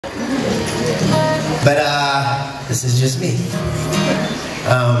But this is just me.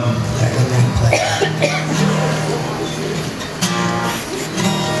 Alright, let me play.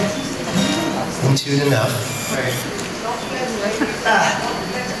 In tune enough. Alright.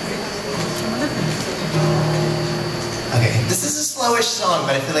 Okay, this is a slowish song,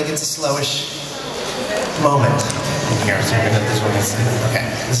 but I feel like it's a slowish moment. Here, so this one is okay.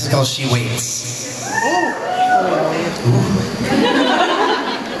 This is called She Waits. Ooh.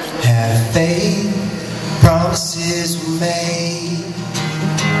 Have faith, promises were made.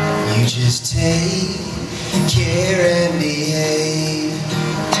 You just take care and behave.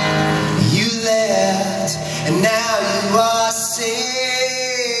 You left, and now you are saved.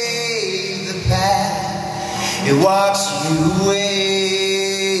 The path, it walks you away.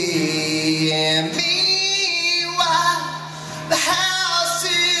 And meanwhile, the house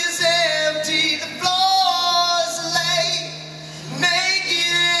is empty, the floor's laid,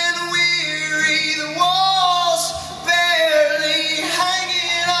 naked and weary, the walls barely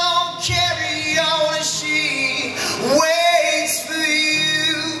hanging on. Carry on, and she waits for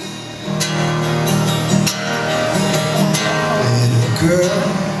you. Little girl,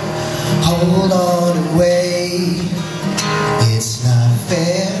 hold on and wait. It's not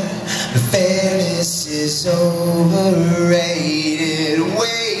fair, the fairness is overrated.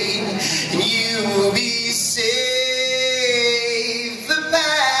 Wait, and you will be safe. The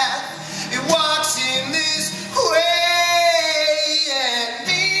path, it walks in this way. And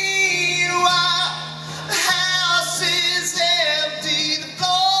meanwhile, the house is empty, the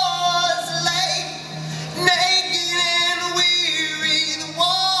floor's laid, naked and weary, the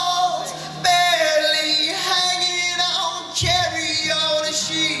walls barely hanging on. Carry on, and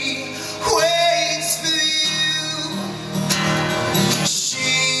she waits for you.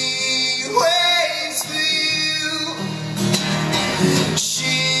 She waits for you.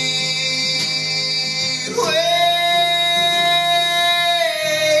 She waits.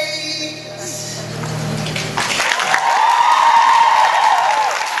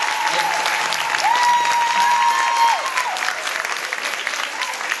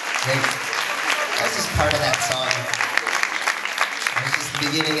 That was just part of that song. It was just the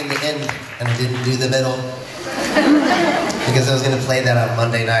beginning and the end, and I didn't do the middle. Because I was going to play that on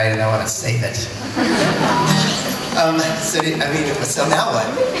Monday night, and I want to save it. So now what?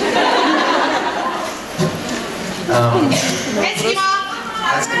 Eskimo!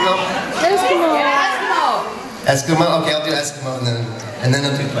 Eskimo? Eskimo! Eskimo? Okay, I'll do Eskimo, and then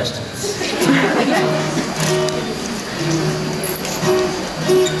I'll do questions.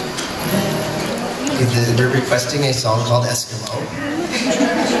 We're requesting a song called Eskimo.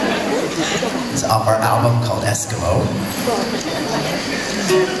 It's off our album called Eskimo.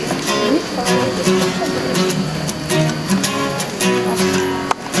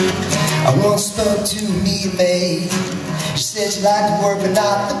 I once spoke to a maid. She said she liked to work but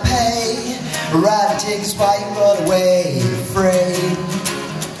not the pay. Riding tickets while you run away, afraid.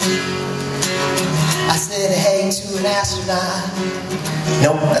 I said hey to an astronaut.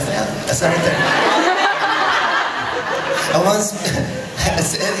 Nope, that's not it there. I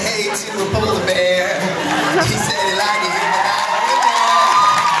said hey to a polar bear. He said he liked it, but not over there.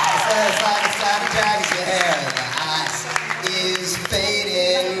 I said it's like it's time to drag his hair. The ice is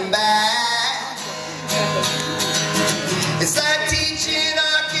fading back. It's like teaching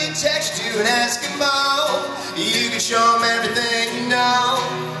architecture to an Eskimo. You can show him everything you know.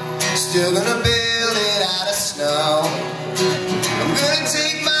 Still gonna build it out of snow. I'm gonna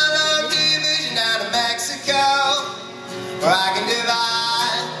take my long division down to Mexico, where I can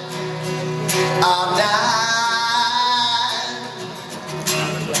divide all night.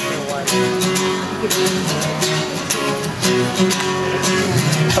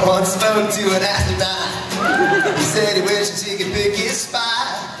 I once spoke to an astronaut. He said he wished he could pick his spot.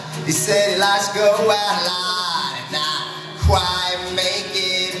 He said he likes to go out line and not quite make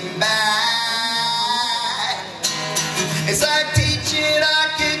it back. It's like teaching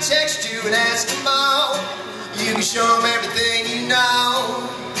architecture to an Eskimo. You can show him everything you know.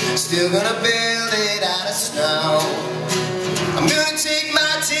 Still gonna build it out of snow. I'm gonna take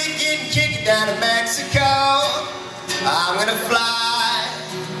my ticket and kick it down to Mexico. I'm gonna fly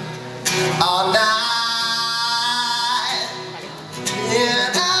all night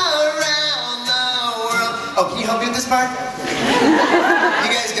and around the world. Oh, can you help me with this part? You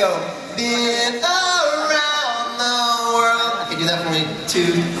guys go. Been around the world. Okay, do that for me.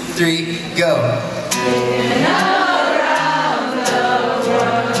 2, 3, go. Been around the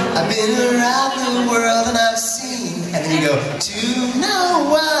world. I've been around the world and I've seen. And then you go, to know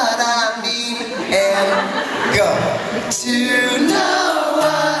what I mean. And go, to know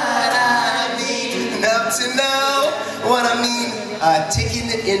what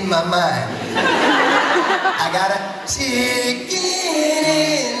ticket in my mind. I got a ticket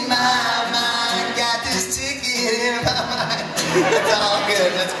in my mind. Got this ticket in my mind. That's all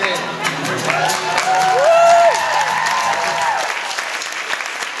good. That's great.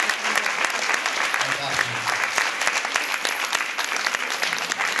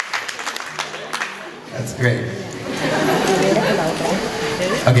 That's great.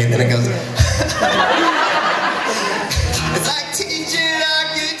 Okay, then it goes. It's like teaching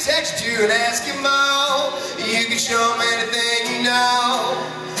architecture and Eskimo. You can show them anything you know.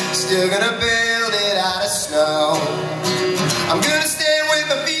 Still gonna build it out of snow. I'm gonna stand with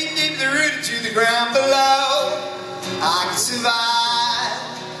my feet deeply rooted to the ground below. I can survive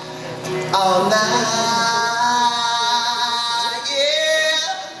all night.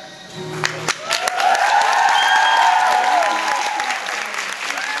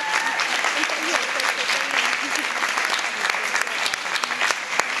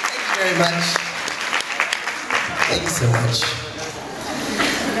 Very much. Thank you so much.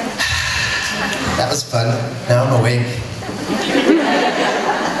 That was fun. Now I'm awake.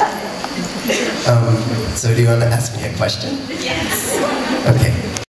 So do you want to ask me a question? Yes. Okay.